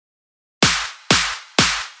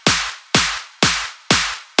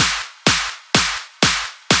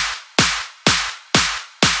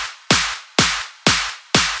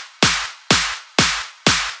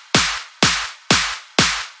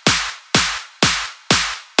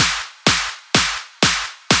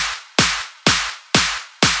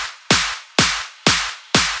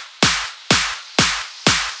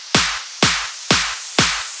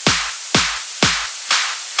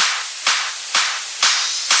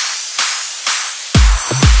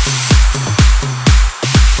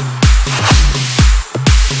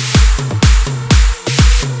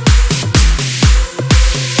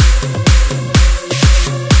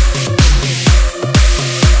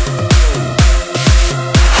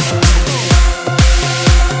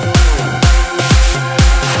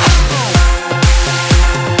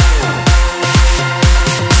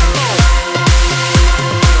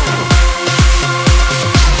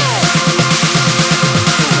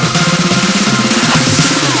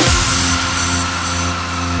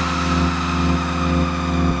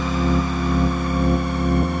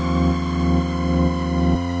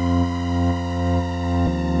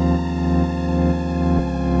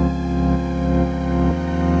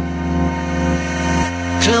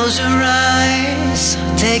Close your eyes,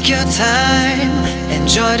 take your time,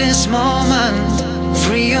 enjoy this moment,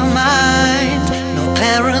 free your mind. No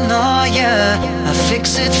paranoia, I'll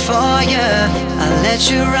fix it for you. I'll let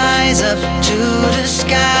you rise up to the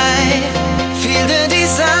sky. Feel the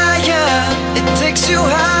desire, it takes you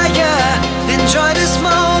higher. Enjoy this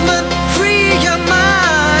moment, free your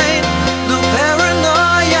mind. No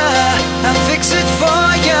paranoia, I'll fix it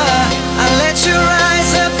for you. I'll let you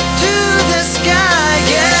rise up to the sky.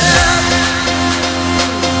 Get up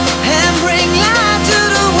and bring light to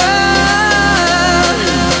the world.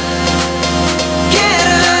 Get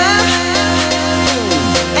up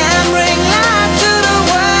and bring light to the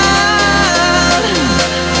world.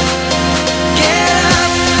 Get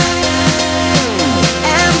up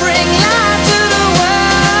and bring light to the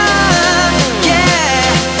world. Yeah.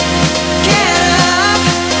 Get up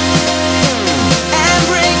and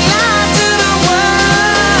bring light to the world.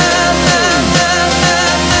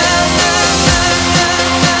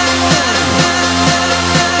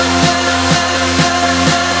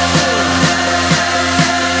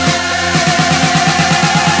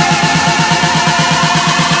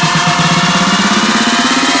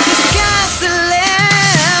 The sky's the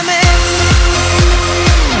limit.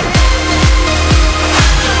 The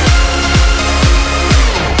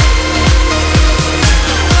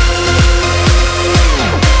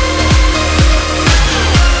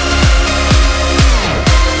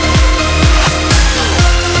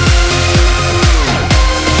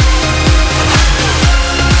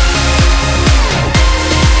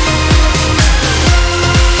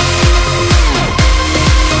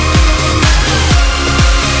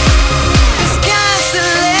sky's the limit. The sky's the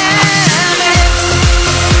limit.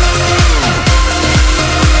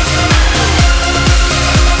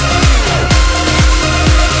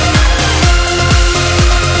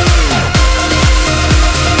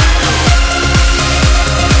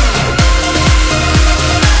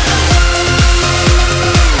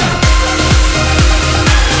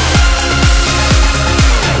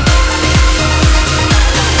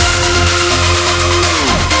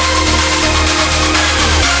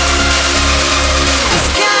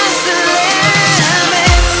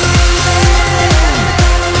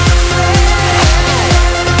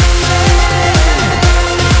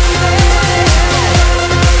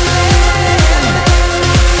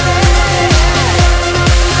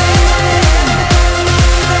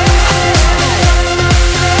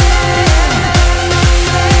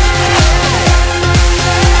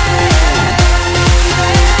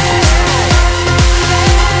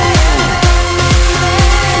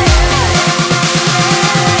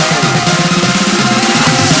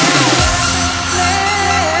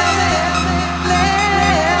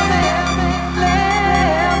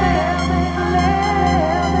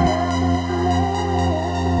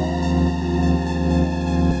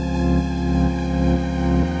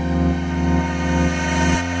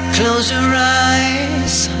 Close your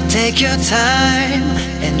eyes, take your time,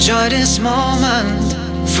 enjoy this moment,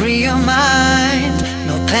 free your mind.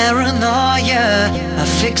 No paranoia, I'll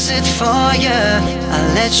fix it for you.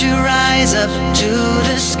 I'll let you rise up to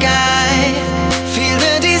the sky. Feel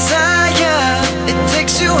the desire, it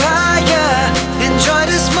takes you higher.